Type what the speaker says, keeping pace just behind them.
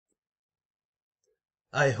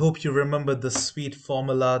I hope you remember the sweet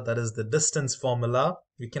formula, that is the distance formula.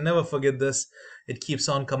 You can never forget this. It keeps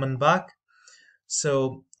on coming back.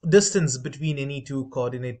 So distance between any two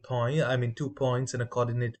coordinate point, I mean 2 points in a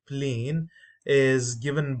coordinate plane is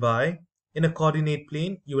given by, in a coordinate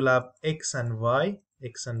plane, you will have x and y.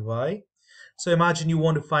 So imagine you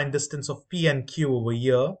want to find distance of P and Q over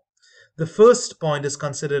here. The first point is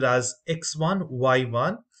considered as x1,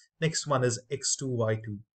 y1. Next one is x2,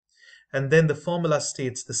 y2. And then the formula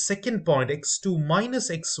states the second point, x2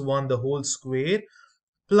 minus x1 the whole square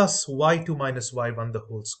plus y2 minus y1 the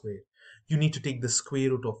whole square. You need to take the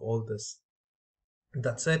square root of all this.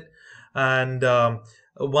 That's it. And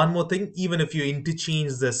one more thing, even if you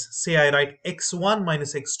interchange this, say I write x1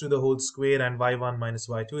 minus x2 the whole square and y1 minus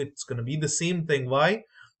y2, it's going to be the same thing. Why?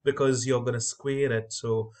 Because you're going to square it,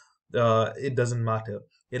 so it doesn't matter.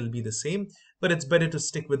 It'll be the same, but it's better to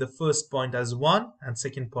stick with the first point as 1 and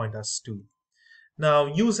second point as 2. Now,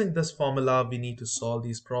 using this formula, we need to solve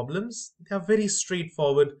these problems. They are very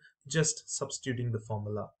straightforward, just substituting the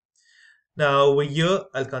formula. Now, over here,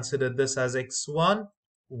 I'll consider this as x1,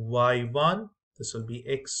 y1. This will be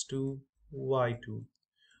x2, y2.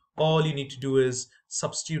 All you need to do is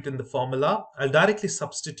substitute in the formula. I'll directly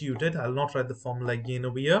substitute it. I'll not write the formula again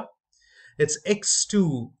over here. It's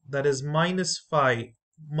x2, that is minus 5,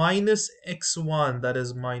 minus x1, that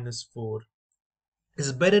is minus 4.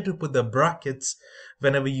 It's better to put the brackets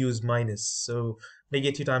whenever you use minus. So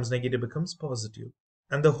negative times negative becomes positive.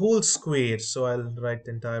 And the whole square, so I'll write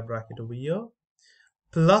the entire bracket over here,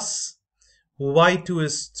 plus y2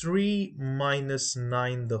 is 3 minus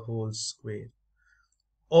 9 the whole square.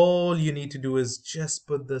 All you need to do is just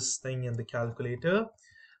put this thing in the calculator.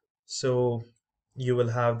 So you will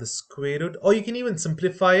have the square root, or you can even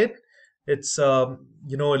simplify it. It's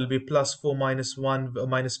it'll be plus 4 minus 1,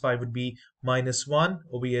 minus 5 would be minus 1.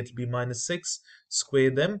 Over here it'll be minus 6.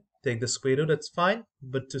 Square them, take the square root, that's fine.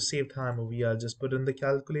 But to save time over here, I'll just put in the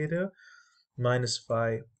calculator. Minus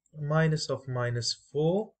 5 minus of minus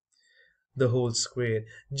 4 the whole square.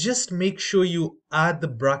 Just make sure you add the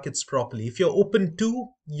brackets properly. If you're open 2,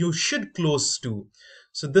 you should close 2.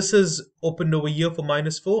 So this is opened over here for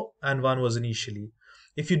minus 4 and 1 was initially.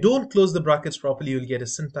 If you don't close the brackets properly, you'll get a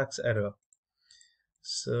syntax error.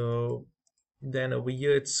 So then over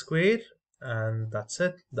here it's squared, and that's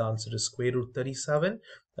it. The answer is square root 37.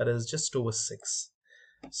 That is just over 6.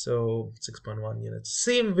 So 6.1 units.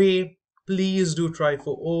 Same way, please do try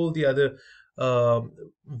for all the other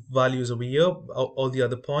values over here, all the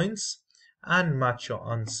other points, and match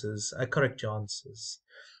your answers, correct your answers.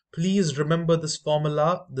 Please remember this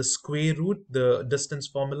formula, the square root, the distance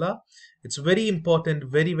formula. It's very important,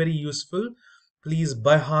 very, very useful. Please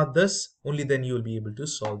by heart this, only then you will be able to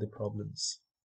solve the problems.